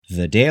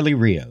The Daily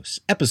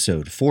Rios,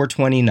 episode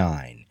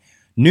 429.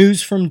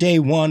 News from day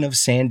one of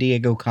San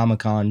Diego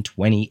Comic-Con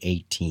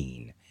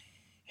 2018.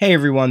 Hey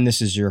everyone,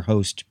 this is your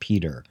host,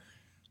 Peter.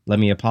 Let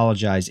me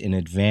apologize in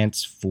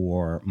advance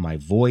for my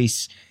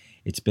voice.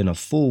 It's been a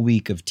full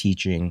week of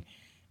teaching,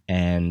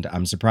 and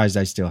I'm surprised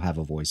I still have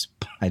a voice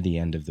by the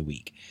end of the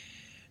week.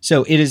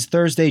 So it is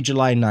Thursday,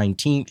 July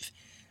 19th.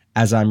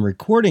 As I'm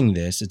recording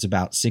this, it's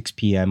about 6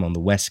 p.m. on the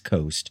West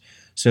Coast.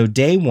 So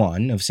day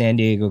one of San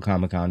Diego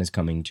Comic-Con is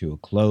coming to a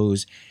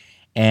close,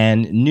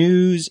 and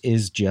news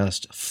is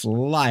just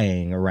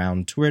flying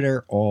around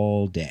Twitter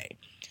all day.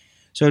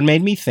 So it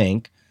made me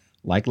think,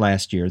 like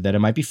last year, that it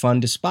might be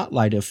fun to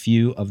spotlight a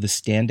few of the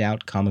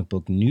standout comic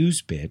book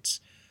news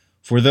bits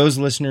for those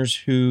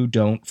listeners who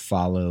don't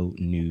follow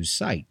news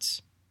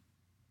sites.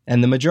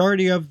 And the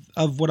majority of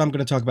what I'm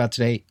going to talk about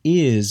today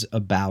is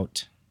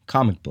about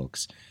comic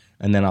books,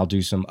 and then I'll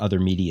do some other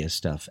media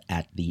stuff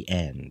at the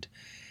end.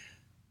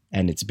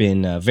 And it's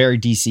been very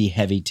DC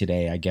heavy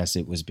today. I guess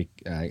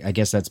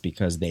that's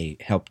because they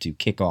helped to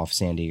kick off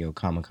San Diego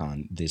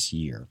Comic-Con this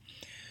year.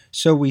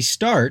 So we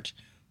start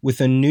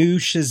with a new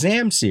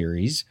Shazam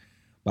series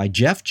by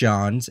Jeff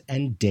Johns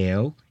and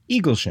Dale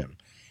Eaglesham.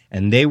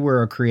 And they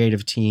were a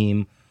creative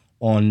team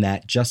on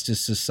that Justice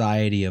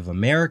Society of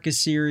America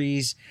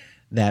series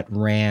that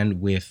ran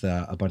with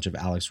a bunch of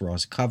Alex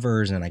Ross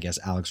covers. And I guess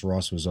Alex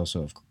Ross was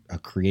also a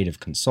creative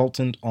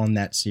consultant on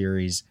that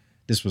series.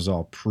 This was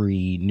all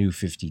pre-New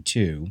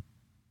 52.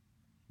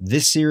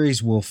 This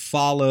series will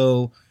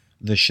follow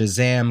the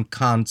Shazam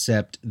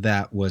concept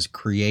that was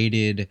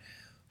created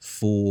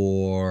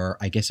for,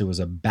 I guess it was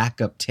a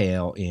backup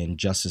tale in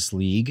Justice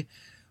League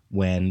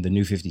when the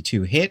New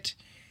 52 hit.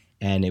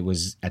 And it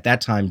was, at that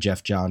time,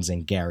 Jeff Johns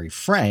and Gary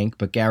Frank,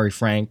 but Gary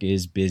Frank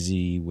is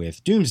busy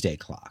with Doomsday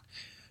Clock.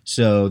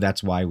 So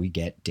that's why we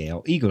get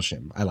Dale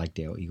Eaglesham. I like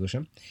Dale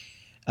Eaglesham.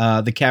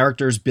 The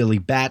characters, Billy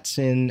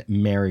Batson,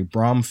 Mary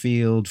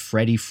Bromfield,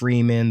 Freddie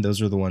Freeman,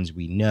 those are the ones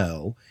we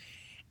know.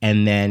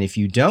 And then if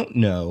you don't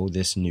know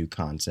this new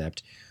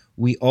concept,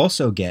 we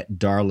also get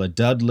Darla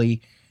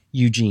Dudley,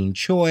 Eugene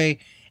Choi,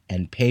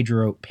 and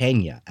Pedro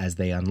Pena as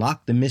they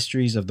unlock the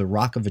mysteries of the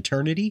Rock of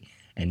Eternity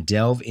and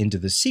delve into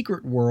the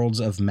secret worlds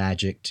of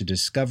magic to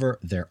discover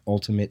their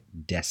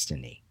ultimate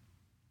destiny.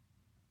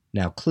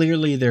 Now,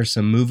 clearly there's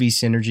some movie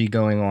synergy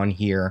going on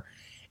here,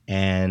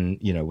 and,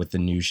 with the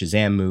new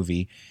Shazam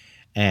movie,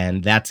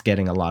 and that's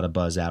getting a lot of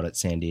buzz out at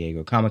San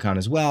Diego Comic-Con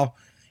as well,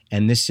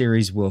 and this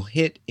series will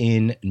hit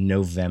in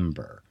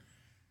November.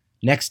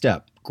 Next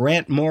up,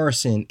 Grant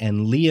Morrison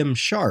and Liam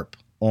Sharp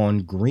on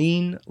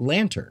Green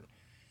Lantern,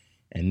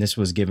 and this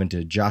was given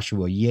to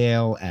Joshua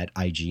Yale at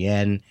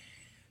IGN.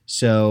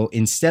 So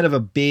instead of a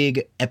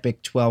big,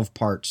 epic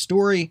 12-part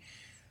story,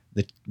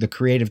 the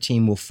creative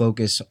team will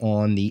focus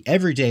on the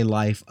everyday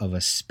life of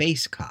a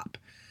space cop.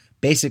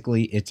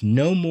 Basically, it's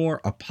no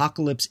more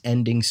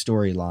apocalypse-ending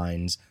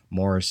storylines,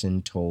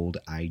 Morrison told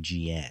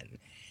IGN.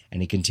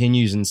 And he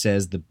continues and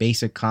says the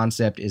basic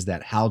concept is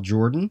that Hal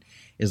Jordan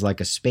is like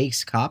a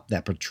space cop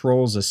that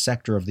patrols a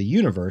sector of the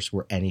universe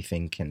where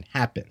anything can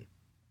happen.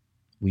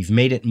 We've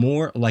made it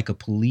more like a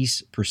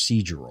police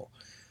procedural.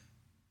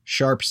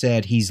 Sharp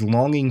said he's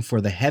longing for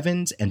the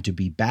heavens and to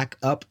be back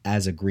up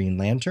as a Green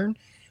Lantern,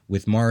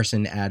 with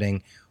Morrison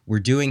adding, "We're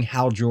doing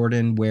Hal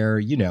Jordan where,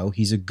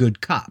 he's a good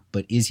cop,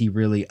 but is he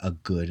really a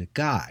good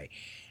guy?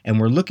 And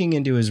we're looking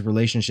into his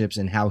relationships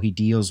and how he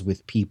deals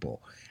with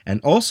people. And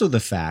also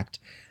the fact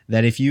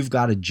that if you've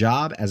got a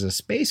job as a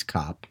space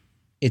cop,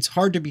 it's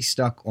hard to be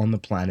stuck on the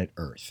planet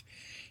Earth.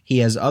 He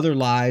has other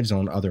lives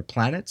on other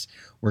planets.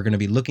 We're going to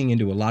be looking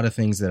into a lot of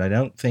things that I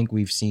don't think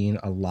we've seen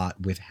a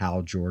lot with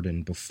Hal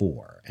Jordan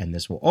before. And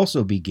this will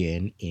also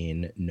begin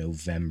in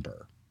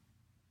November."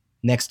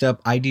 Next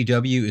up,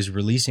 IDW is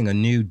releasing a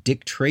new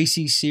Dick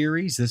Tracy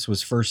series. This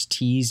was first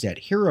teased at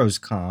Heroes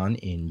Con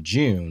in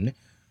June.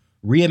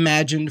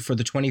 Reimagined for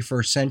the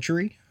 21st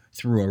century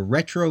through a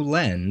retro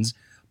lens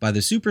by the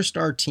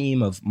superstar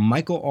team of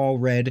Michael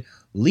Allred,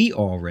 Lee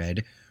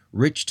Allred,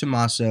 Rich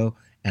Tommaso,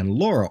 and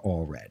Laura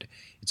Allred.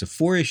 It's a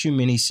 4-issue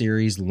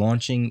miniseries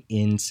launching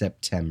in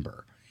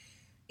September.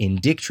 In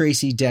Dick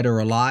Tracy Dead or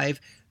Alive,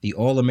 the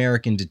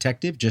all-American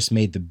detective just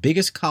made the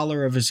biggest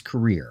collar of his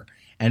career,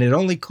 and it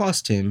only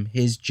cost him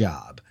his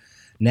job.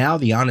 Now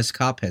the honest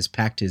cop has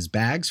packed his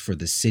bags for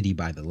the city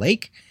by the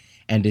lake,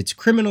 and its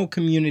criminal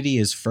community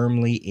is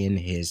firmly in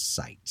his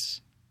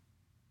sights.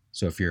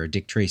 So if you're a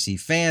Dick Tracy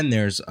fan,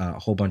 there's a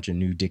whole bunch of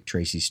new Dick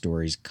Tracy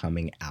stories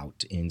coming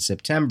out in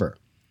September.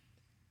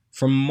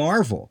 From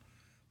Marvel,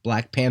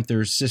 Black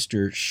Panther's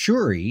sister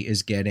Shuri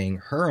is getting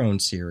her own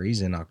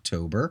series in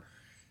October.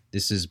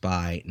 This is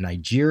by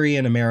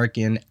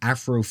Nigerian-American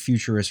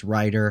Afrofuturist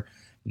writer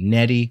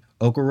Nnedi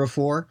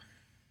Okorafor,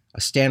 a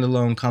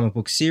standalone comic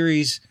book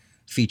series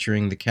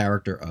featuring the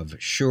character of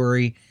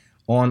Shuri.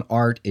 On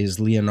art is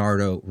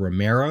Leonardo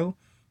Romero,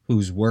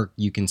 whose work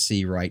you can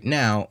see right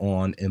now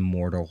on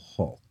Immortal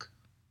Hulk.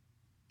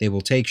 They will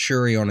take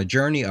Shuri on a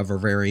journey of her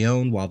very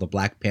own while the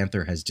Black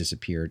Panther has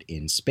disappeared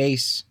in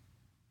space.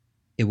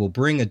 It will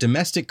bring a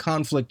domestic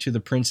conflict to the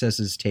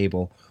princess's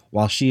table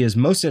While she is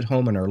most at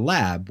home in her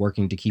lab,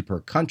 working to keep her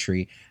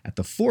country at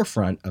the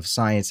forefront of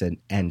science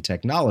and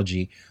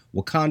technology,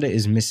 Wakanda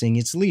is missing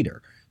its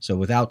leader. So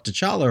without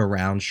T'Challa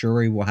around,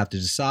 Shuri will have to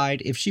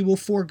decide if she will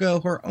forego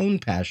her own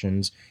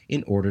passions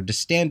in order to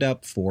stand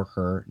up for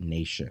her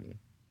nation.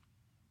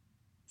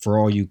 For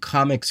all you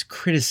comics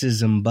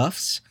criticism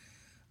buffs,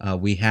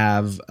 we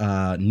have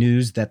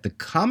news that the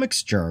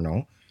Comics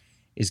Journal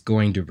is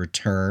going to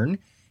return.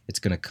 It's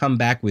going to come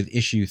back with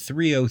issue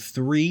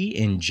 303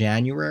 in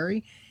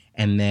January,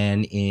 and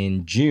then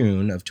in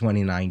June of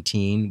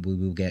 2019,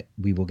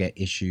 we will get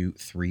issue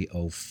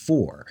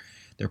 304.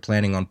 They're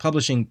planning on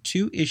publishing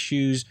 2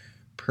 issues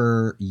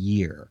per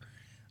year.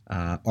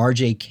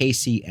 R.J.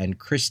 Casey and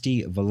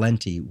Christy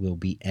Valenti will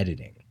be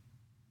editing.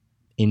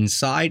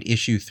 Inside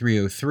issue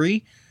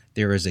 303,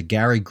 there is a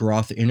Gary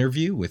Groth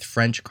interview with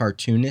French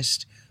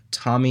cartoonist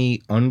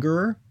Tommy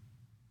Ungerer,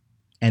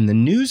 and the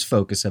news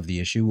focus of the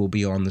issue will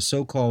be on the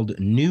so-called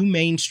new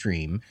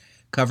mainstream,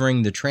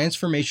 covering the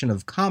transformation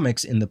of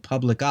comics in the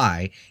public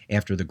eye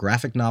after the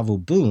graphic novel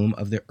boom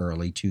of the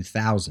early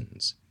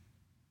 2000s.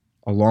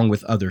 Along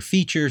with other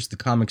features, the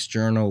Comics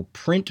Journal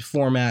print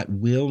format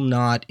will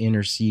not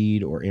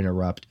intercede or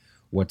interrupt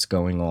what's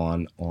going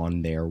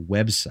on their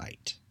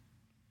website.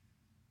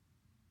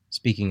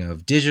 Speaking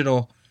of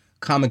digital,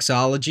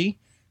 Comixology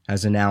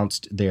has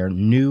announced their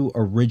new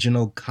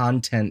original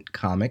content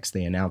comics.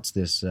 They announced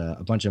this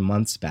a bunch of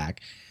months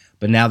back,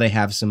 but now they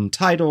have some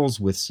titles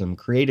with some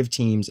creative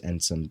teams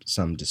and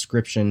some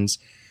descriptions.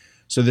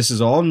 So this is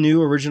all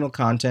new original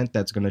content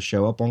that's going to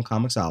show up on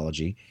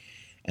Comixology,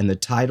 and the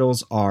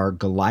titles are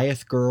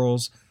Goliath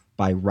Girls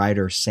by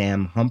writer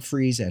Sam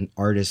Humphries and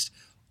artist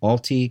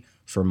Alti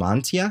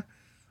Fermantia,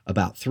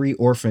 about 3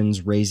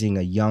 orphans raising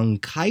a young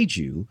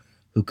kaiju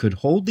who could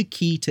hold the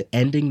key to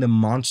ending the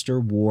monster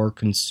war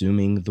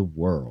consuming the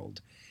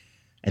world.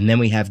 And then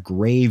we have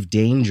Grave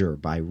Danger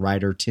by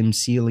writer Tim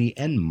Seeley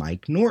and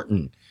Mike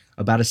Norton,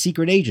 about a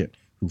secret agent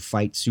who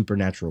fights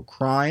supernatural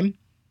crime.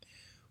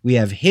 We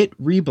have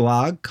Hit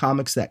Reblog,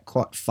 Comics That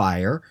Caught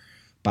Fire,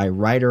 by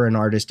writer and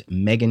artist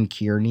Megan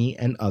Kearney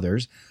and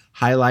others,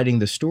 highlighting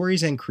the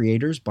stories and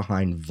creators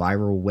behind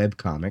viral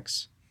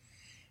webcomics.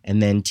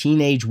 And then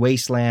Teenage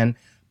Wasteland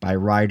by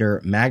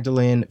writer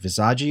Magdalene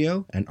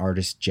Visaggio and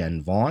artist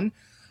Jen Vaughn,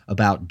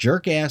 about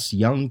jerk-ass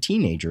young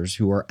teenagers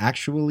who are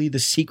actually the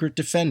secret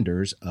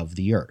defenders of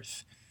the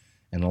Earth.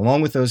 And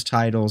along with those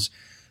titles,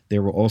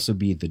 there will also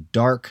be The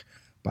Dark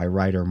by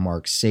writer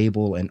Mark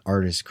Sable and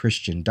artist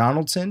Christian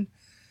Donaldson,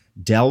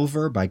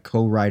 Delver by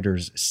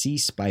co-writers C.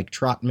 Spike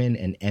Trotman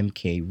and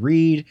M.K.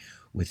 Reed,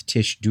 with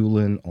Tish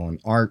Doolin on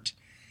art,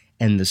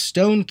 and The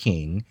Stone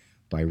King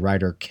by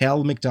writer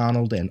Kel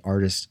McDonald and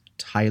artist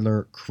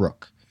Tyler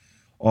Crook.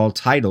 All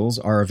titles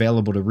are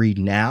available to read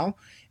now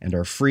and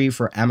are free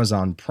for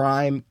Amazon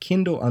Prime,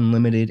 Kindle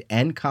Unlimited,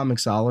 and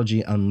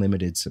Comixology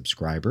Unlimited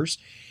subscribers.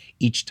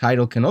 Each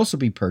title can also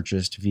be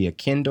purchased via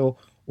Kindle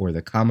or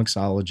the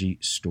Comixology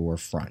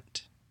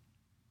storefront.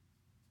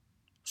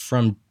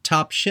 From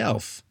Top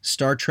Shelf,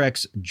 Star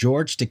Trek's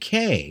George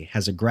Takei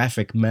has a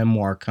graphic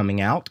memoir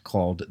coming out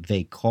called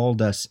They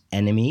Called Us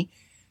Enemy.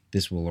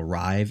 This will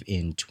arrive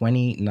in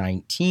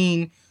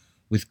 2019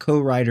 with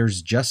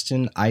co-writers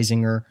Justin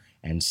Eisinger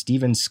and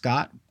Stephen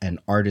Scott and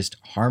artist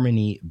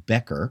Harmony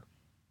Becker.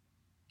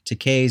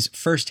 Takei's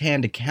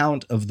first-hand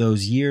account of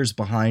those years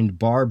behind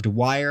barbed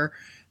wire,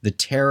 the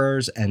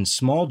terrors and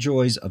small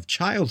joys of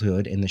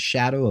childhood in the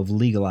shadow of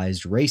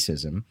legalized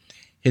racism,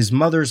 his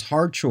mother's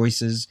hard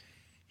choices,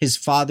 his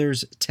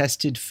father's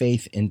tested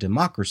faith in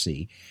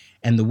democracy,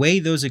 and the way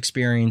those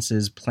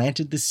experiences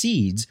planted the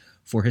seeds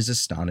for his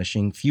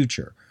astonishing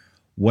future.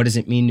 What does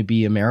it mean to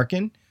be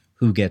American?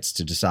 Who gets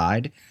to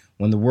decide?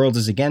 When the world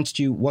is against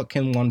you, what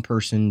can one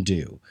person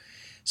do?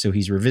 So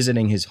he's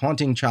revisiting his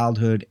haunting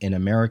childhood in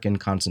American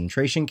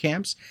concentration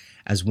camps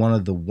as one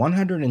of the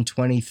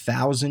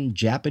 120,000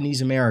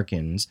 Japanese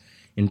Americans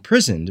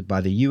imprisoned by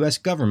the U.S.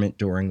 government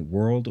during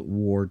World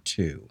War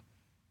II.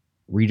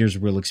 Readers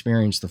will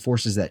experience the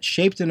forces that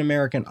shaped an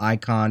American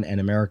icon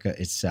and America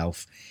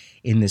itself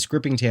in this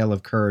gripping tale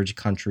of courage,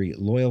 country,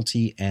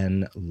 loyalty,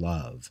 and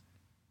love.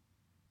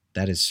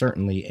 That is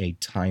certainly a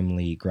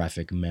timely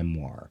graphic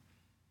memoir.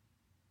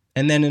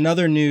 And then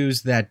another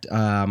news that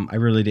I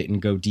really didn't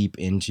go deep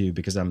into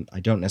because I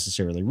don't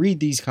necessarily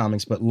read these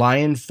comics, but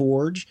Lion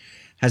Forge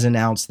has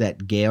announced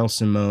that Gail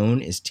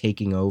Simone is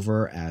taking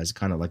over as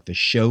kind of like the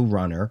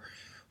showrunner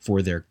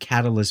for their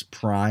Catalyst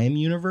Prime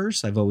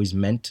universe. I've always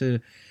meant to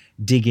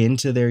dig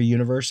into their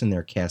universe and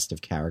their cast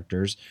of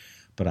characters,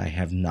 but I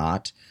have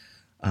not.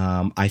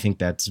 I think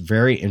that's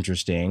very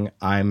interesting.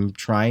 I'm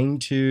trying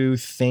to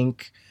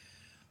think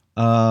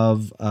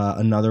of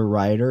another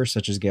writer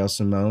such as Gail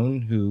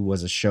Simone, who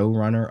was a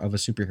showrunner of a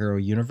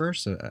superhero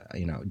universe.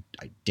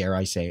 Dare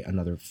I say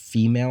another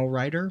female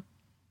writer?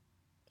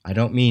 I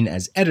don't mean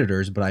as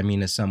editors, but I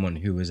mean as someone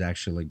who is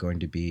actually going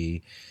to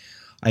be,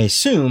 I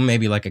assume,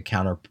 maybe like a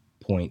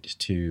counterpoint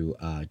to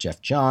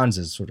Jeff Johns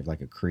as sort of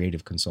like a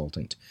creative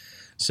consultant.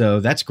 So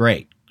that's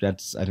great.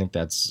 I think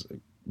that's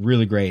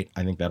really great.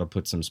 I think that'll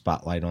put some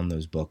spotlight on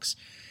those books.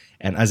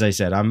 And as I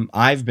said,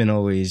 I've been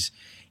always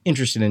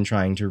interested in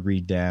trying to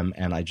read them,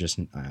 and I just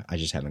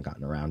haven't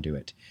gotten around to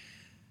it.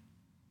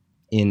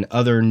 In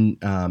other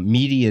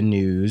media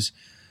news,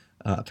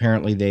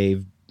 apparently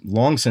they've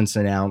long since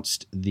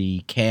announced the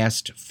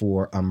cast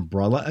for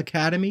Umbrella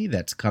Academy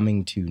that's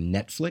coming to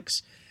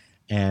Netflix,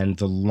 and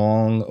the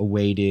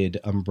long-awaited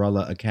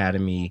Umbrella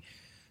Academy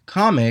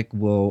comic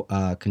will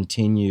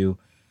continue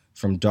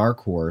from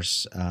Dark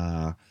Horse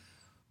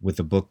with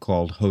a book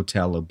called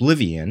Hotel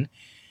Oblivion.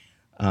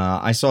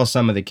 I saw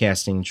some of the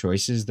casting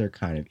choices. They're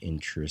kind of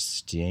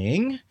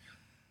interesting.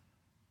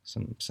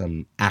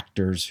 Some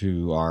actors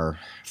who are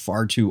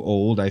far too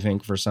old, I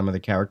think, for some of the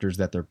characters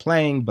that they're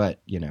playing, but,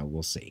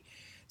 we'll see.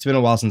 It's been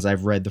a while since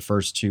I've read the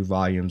first 2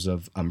 volumes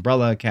of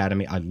Umbrella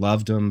Academy. I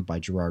loved them, by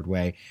Gerard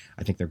Way.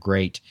 I think they're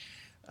great.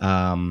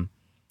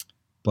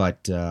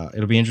 But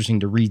it'll be interesting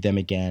to read them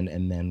again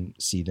and then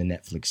see the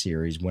Netflix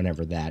series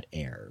whenever that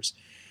airs.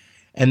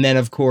 And then,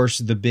 of course,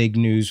 the big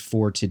news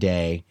for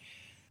today,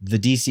 the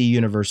DC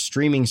Universe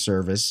streaming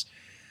service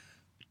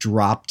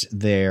dropped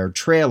their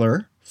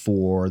trailer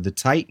for the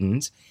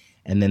Titans,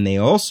 and then they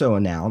also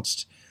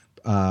announced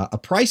a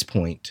price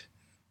point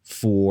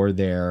for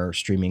their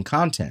streaming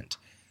content.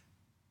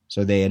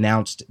 So they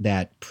announced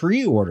that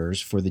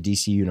pre-orders for the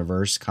DC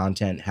Universe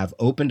content have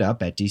opened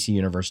up at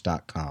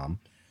dcuniverse.com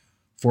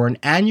for an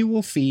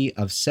annual fee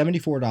of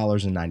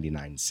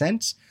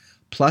 $74.99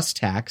 plus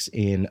tax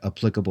in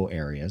applicable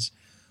areas,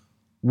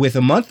 with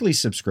a monthly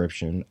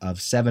subscription of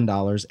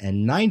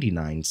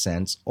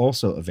 $7.99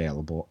 also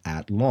available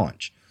at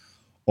launch.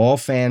 All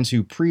fans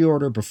who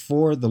pre-order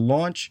before the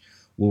launch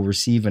will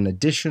receive an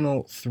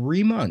additional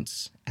 3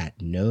 months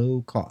at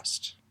no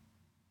cost.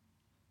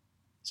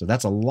 So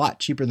that's a lot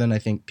cheaper than I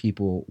think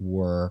people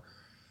were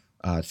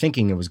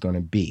thinking it was going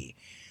to be.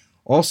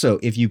 Also,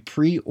 if you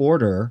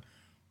pre-order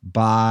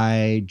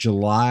by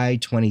July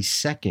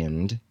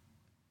 22nd,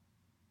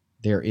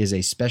 there is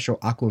a special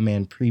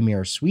Aquaman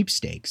premiere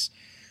sweepstakes.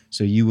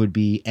 So you would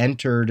be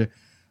entered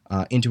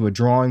into a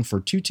drawing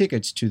for 2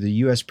 tickets to the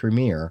U.S.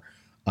 premiere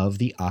of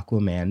the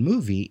Aquaman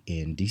movie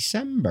in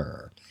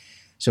December.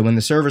 So when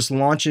the service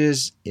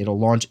launches, it'll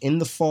launch in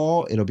the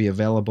fall. It'll be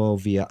available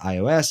via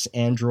iOS,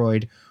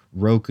 Android,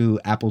 Roku,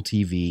 Apple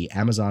TV,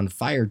 Amazon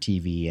Fire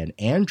TV, and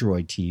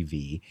Android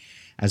TV,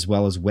 as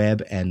well as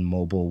web and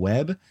mobile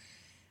web.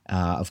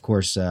 Of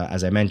course,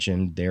 as I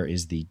mentioned, there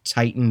is the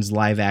Titans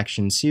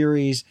live-action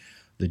series,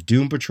 the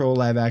Doom Patrol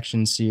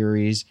live-action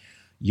series,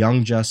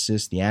 Young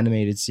Justice, the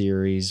animated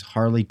series,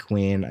 Harley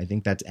Quinn, I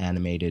think that's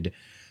animated,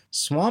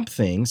 Swamp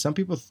Thing, some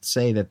people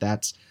say that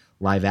that's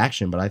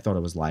live-action, but I thought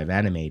it was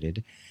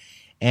live-animated.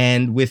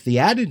 And with the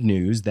added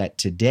news that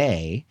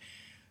today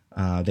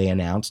they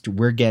announced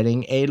we're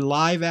getting a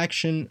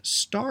live-action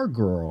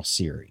Stargirl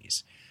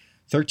series.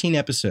 13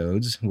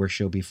 episodes where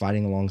she'll be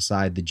fighting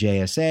alongside the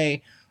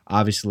JSA,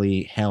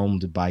 obviously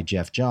helmed by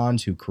Jeff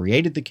Johns, who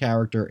created the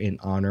character in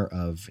honor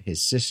of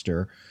his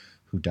sister,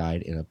 who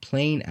died in a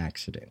plane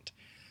accident.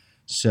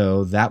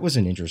 So that was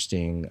an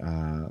interesting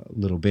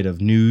little bit of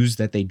news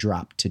that they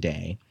dropped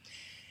today.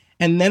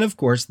 And then, of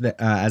course,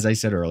 as I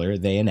said earlier,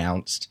 they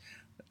announced,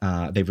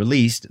 they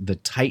released the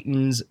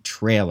Titans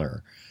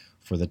trailer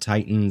for the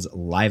Titans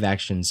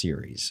live-action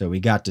series. So we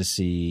got to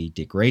see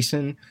Dick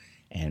Grayson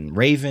and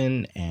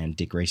Raven, and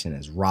Dick Grayson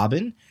as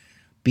Robin,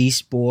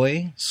 Beast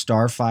Boy,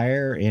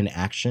 Starfire in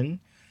action.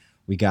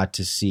 We got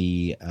to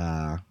see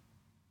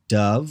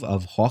Dove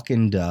of Hawk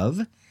and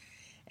Dove.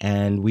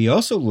 And we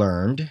also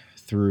learned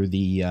through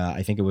the,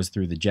 I think it was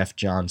through the Jeff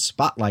Johns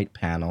Spotlight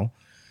panel,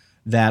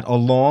 that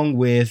along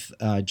with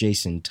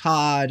Jason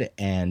Todd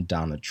and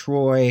Donna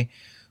Troy,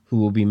 who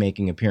will be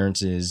making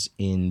appearances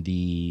in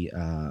the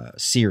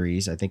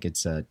series, I think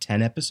it's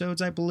 10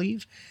 episodes, I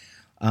believe,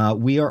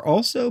 we are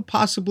also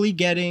possibly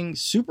getting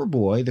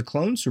Superboy, the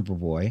clone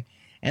Superboy,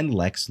 and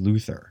Lex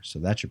Luthor. So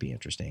that should be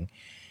interesting.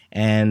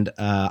 And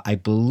I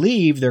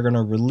believe they're going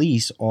to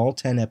release all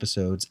 10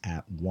 episodes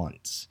at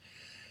once.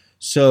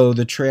 So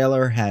the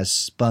trailer has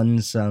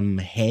spun some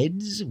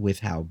heads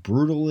with how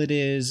brutal it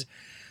is.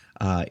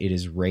 It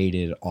is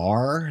rated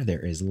R.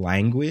 There is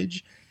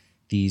language.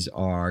 These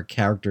are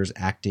characters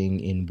acting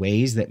in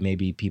ways that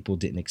maybe people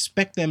didn't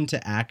expect them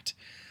to act.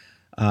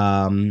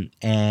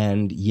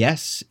 And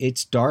yes,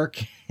 it's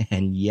dark.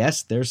 And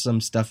yes, there's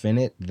some stuff in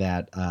it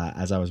that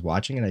as I was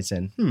watching it, I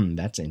said,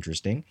 that's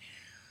interesting.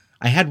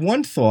 I had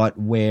one thought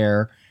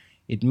where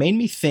it made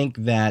me think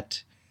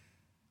that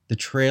the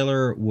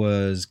trailer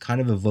was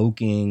kind of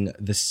evoking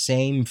the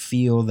same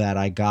feel that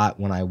I got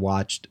when I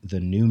watched the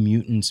New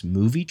Mutants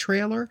movie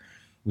trailer,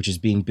 which is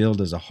being billed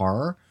as a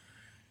horror.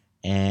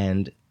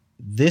 And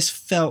this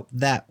felt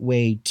that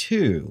way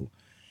too.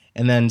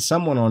 And then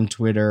someone on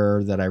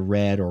Twitter that I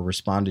read or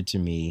responded to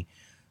me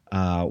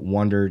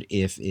wondered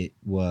if it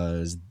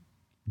was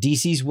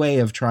DC's way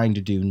of trying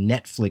to do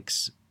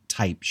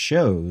Netflix-type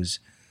shows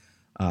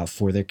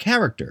for their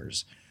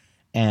characters.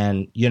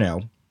 And,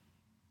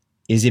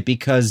 Is it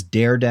because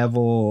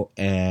Daredevil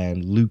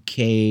and Luke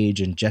Cage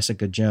and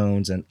Jessica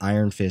Jones and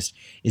Iron Fist,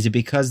 is it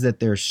because that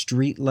they're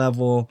street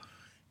level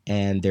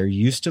and they're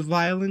used to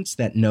violence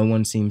that no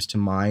one seems to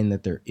mind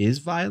that there is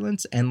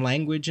violence and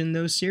language in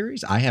those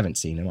series? I haven't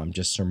seen them. I'm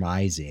just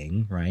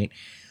surmising, right?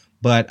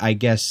 But I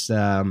guess,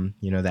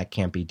 that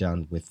can't be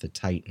done with the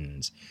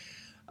Titans.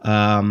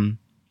 And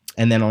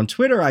then on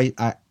Twitter,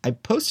 I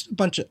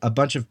posted a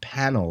bunch of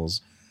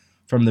panels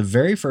from the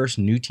very first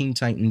New Teen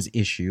Titans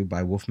issue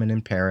by Wolfman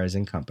and Perez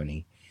and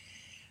Company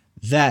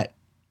that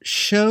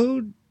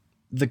showed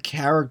the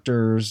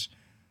characters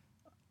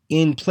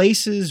in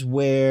places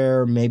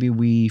where maybe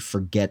we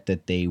forget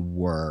that they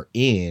were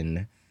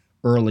in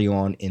early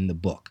on in the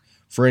book.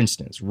 For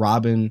instance,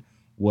 Robin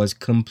was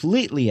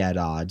completely at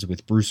odds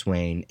with Bruce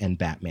Wayne and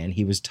Batman.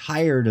 He was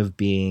tired of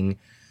being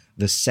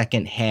the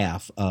second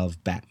half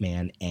of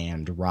Batman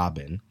and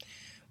Robin.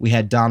 We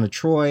had Donna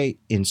Troy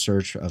in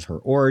search of her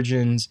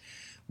origins.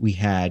 We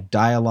had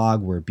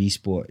dialogue where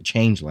Beast Boy,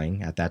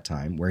 Changeling at that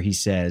time, where he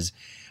says,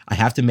 I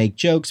have to make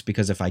jokes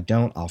because if I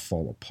don't, I'll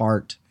fall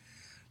apart.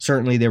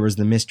 Certainly there was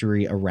the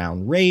mystery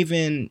around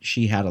Raven.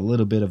 She had a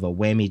little bit of a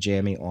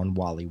whammy-jammy on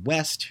Wally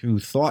West, who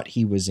thought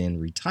he was in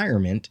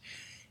retirement.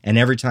 And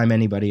every time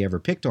anybody ever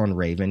picked on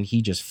Raven,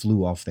 he just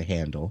flew off the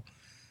handle.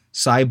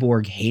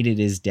 Cyborg hated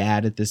his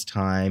dad at this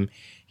time.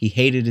 He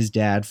hated his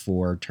dad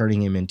for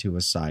turning him into a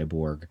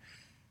cyborg.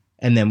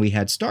 And then we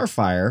had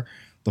Starfire,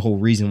 the whole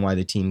reason why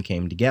the team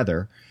came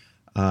together,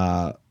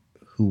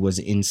 who was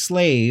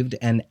enslaved.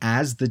 And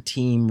as the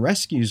team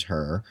rescues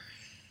her,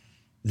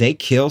 they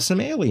kill some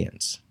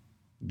aliens.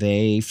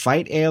 They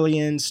fight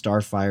aliens.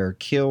 Starfire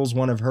kills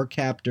one of her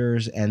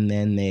captors, and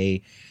then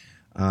they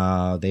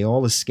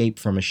all escape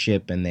from a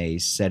ship and they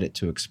set it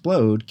to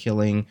explode,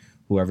 killing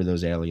whoever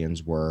those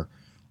aliens were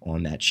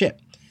on that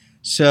ship.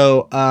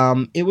 So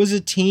it was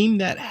a team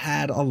that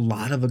had a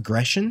lot of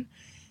aggression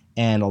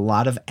and a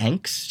lot of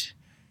angst.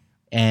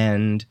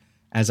 And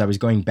as I was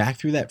going back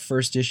through that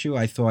first issue,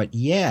 I thought,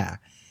 yeah,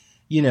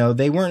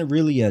 they weren't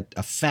really a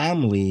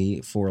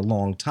family for a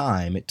long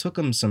time. It took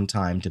them some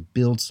time to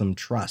build some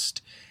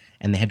trust,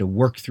 and they had to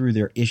work through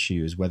their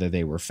issues, whether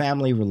they were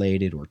family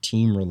related or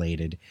team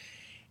related.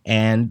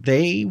 And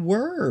they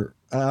were,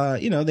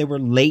 they were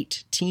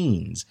late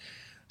teens.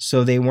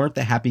 So they weren't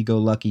the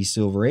happy-go-lucky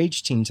Silver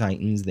Age Teen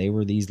Titans. They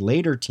were these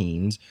later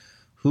teens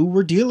who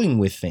were dealing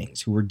with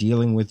things, who were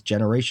dealing with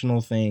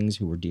generational things,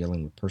 who were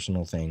dealing with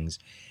personal things.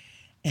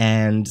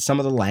 And some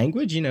of the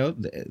language,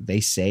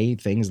 they say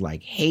things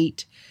like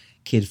hate.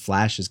 Kid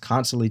Flash is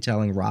constantly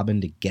telling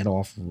Robin to get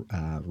off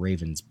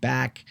Raven's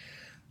back.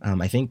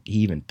 I think he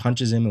even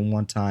punches him in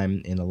one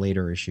time in a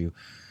later issue.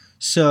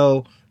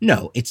 So,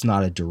 no, it's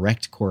not a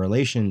direct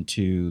correlation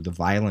to the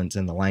violence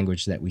and the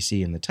language that we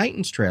see in the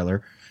Titans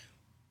trailer.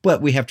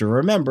 But we have to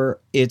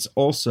remember it's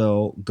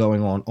also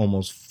going on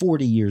almost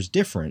 40 years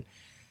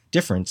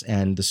difference,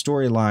 and the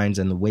storylines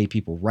and the way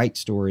people write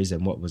stories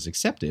and what was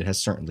accepted has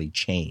certainly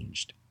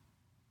changed.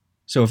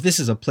 So if this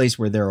is a place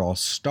where they're all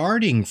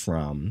starting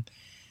from,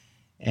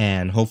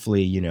 and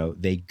hopefully,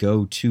 they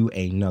go to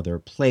another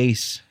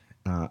place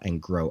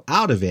and grow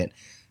out of it,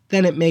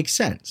 then it makes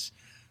sense.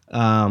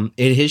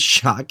 It is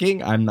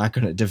shocking. I'm not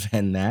going to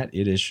defend that.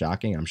 It is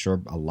shocking. I'm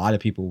sure a lot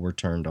of people were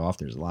turned off.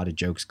 There's a lot of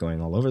jokes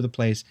going all over the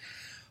place.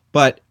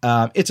 But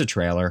it's a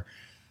trailer.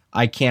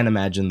 I can't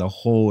imagine the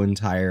whole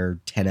entire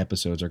 10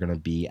 episodes are going to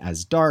be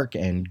as dark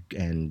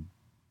and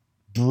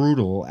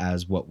brutal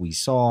as what we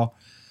saw.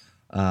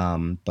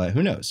 But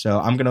who knows? So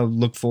I'm going to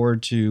look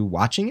forward to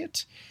watching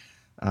it.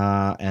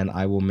 And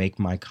I will make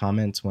my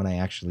comments when I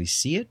actually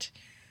see it.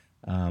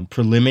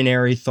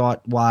 Preliminary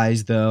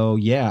thought-wise, though,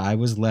 yeah, I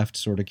was left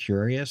sort of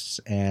curious.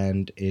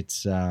 And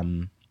it's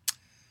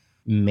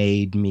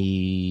made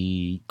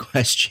me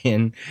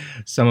question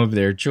some of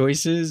their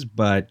choices.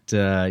 But,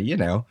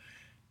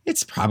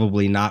 it's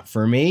probably not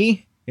for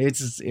me.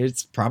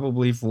 It's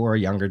probably for a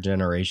younger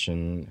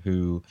generation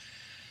who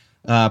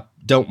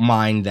don't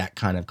mind that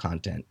kind of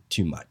content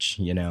too much,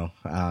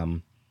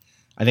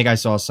 I think I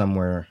saw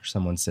somewhere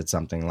someone said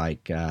something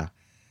like,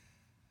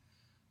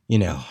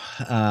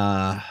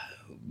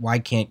 why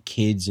can't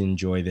kids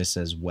enjoy this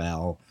as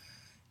well?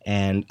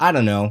 And I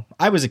don't know.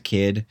 I was a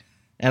kid,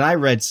 and I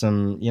read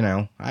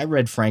I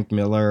read Frank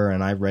Miller,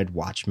 and I read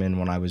Watchmen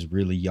when I was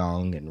really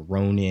young, and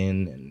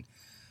Ronin, and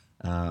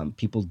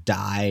people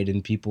died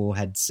and people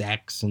had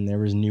sex and there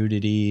was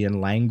nudity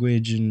and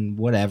language and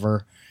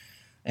whatever.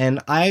 And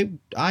I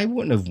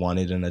wouldn't have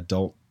wanted an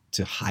adult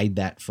to hide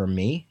that from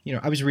me.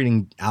 I was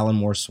reading Alan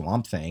Moore's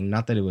Swamp Thing.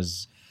 Not that it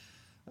was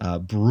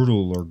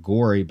brutal or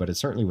gory, but it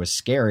certainly was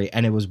scary.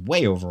 And it was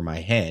way over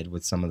my head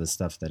with some of the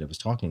stuff that it was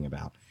talking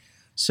about.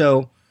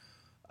 So,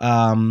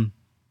 I'm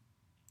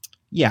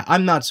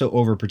not so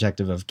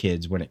overprotective of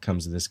kids when it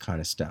comes to this kind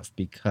of stuff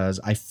because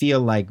I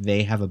feel like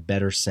they have a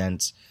better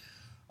sense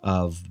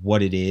of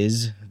what it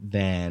is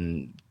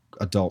than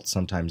adults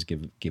sometimes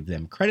give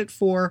them credit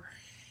for.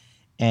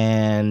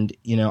 And,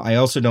 I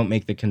also don't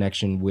make the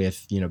connection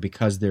with,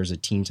 because there's a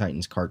Teen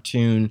Titans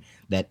cartoon,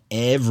 that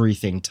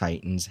everything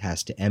Titans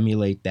has to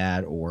emulate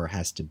that or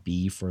has to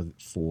be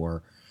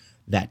for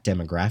that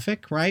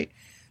demographic, right?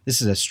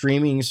 This is a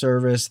streaming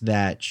service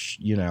that,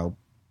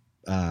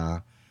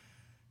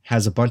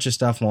 has a bunch of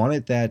stuff on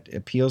it that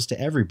appeals to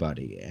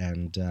everybody.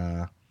 And,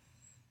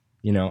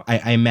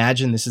 I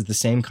imagine this is the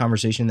same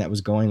conversation that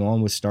was going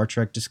on with Star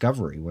Trek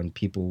Discovery when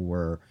people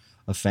were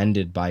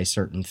offended by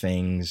certain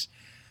things.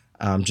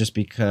 Just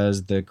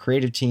because the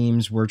creative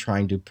teams were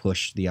trying to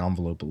push the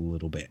envelope a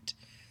little bit.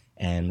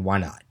 And why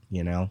not,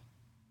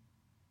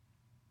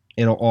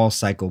 It'll all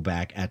cycle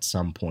back at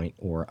some point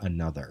or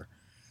another.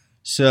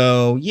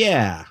 So,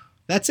 yeah,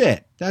 that's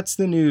it. That's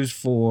the news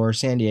for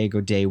San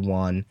Diego Day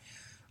One.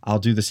 I'll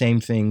do the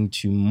same thing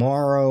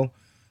tomorrow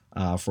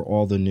for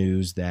all the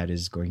news that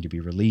is going to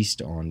be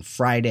released on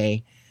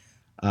Friday.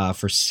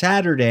 For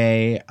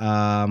Saturday,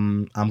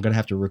 I'm going to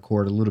have to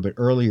record a little bit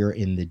earlier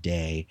in the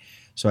day.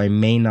 So I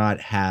may not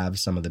have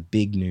some of the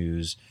big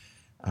news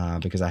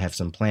because I have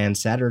some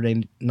plans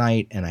Saturday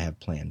night and I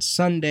have plans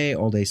Sunday,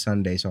 all day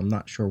Sunday. So I'm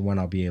not sure when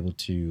I'll be able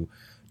to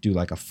do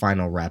like a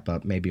final wrap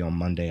up. Maybe on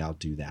Monday I'll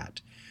do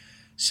that.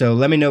 So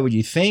let me know what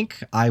you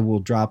think. I will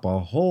drop a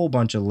whole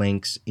bunch of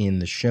links in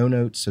the show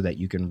notes so that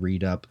you can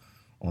read up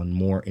on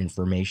more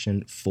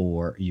information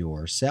for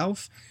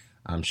yourself.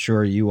 I'm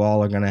sure you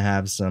all are going to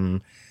have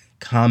some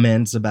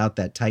comments about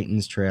that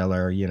Titans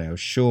trailer,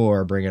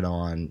 sure, bring it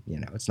on.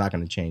 It's not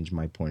going to change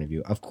my point of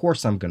view. Of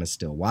course, I'm going to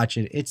still watch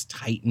it. It's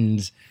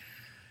Titans,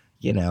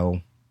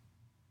 it's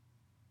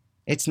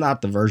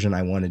not the version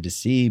I wanted to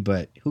see,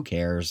 but who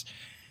cares?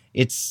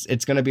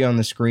 It's going to be on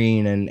the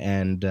screen.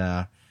 And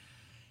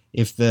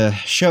if the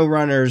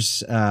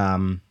showrunners,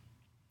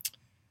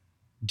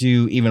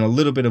 do even a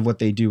little bit of what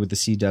they do with the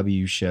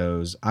CW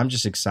shows, I'm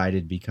just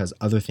excited because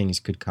other things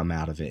could come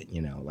out of it,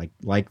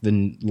 like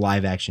the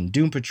live action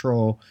Doom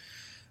Patrol.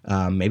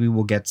 Maybe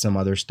we'll get some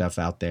other stuff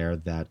out there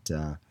that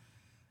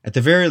at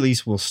the very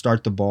least will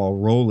start the ball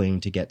rolling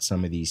to get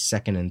some of these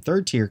second and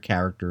third tier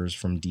characters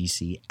from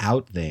DC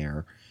out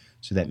there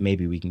so that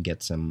maybe we can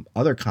get some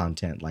other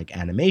content like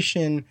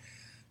animation,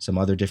 some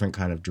other different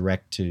kind of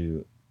direct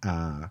to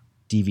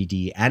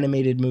DVD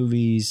animated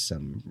movies,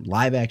 some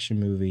live action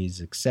movies,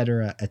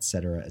 etc.,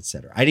 etc.,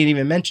 etc. I didn't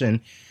even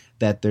mention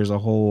that there's a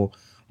whole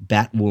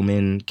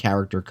Batwoman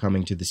character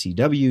coming to the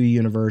CW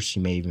universe. She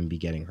may even be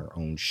getting her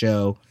own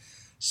show.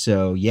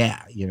 So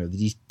yeah,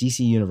 the DC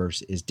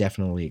universe is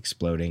definitely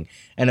exploding.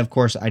 And of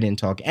course, I didn't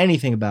talk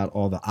anything about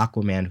all the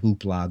Aquaman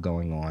hoopla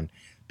going on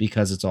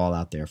because it's all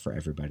out there for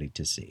everybody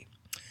to see.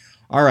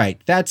 All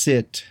right, that's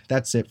it.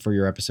 That's it for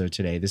your episode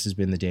today. This has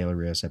been the Daily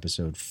Rios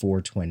episode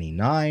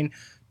 429.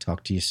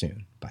 Talk to you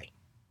soon. Bye.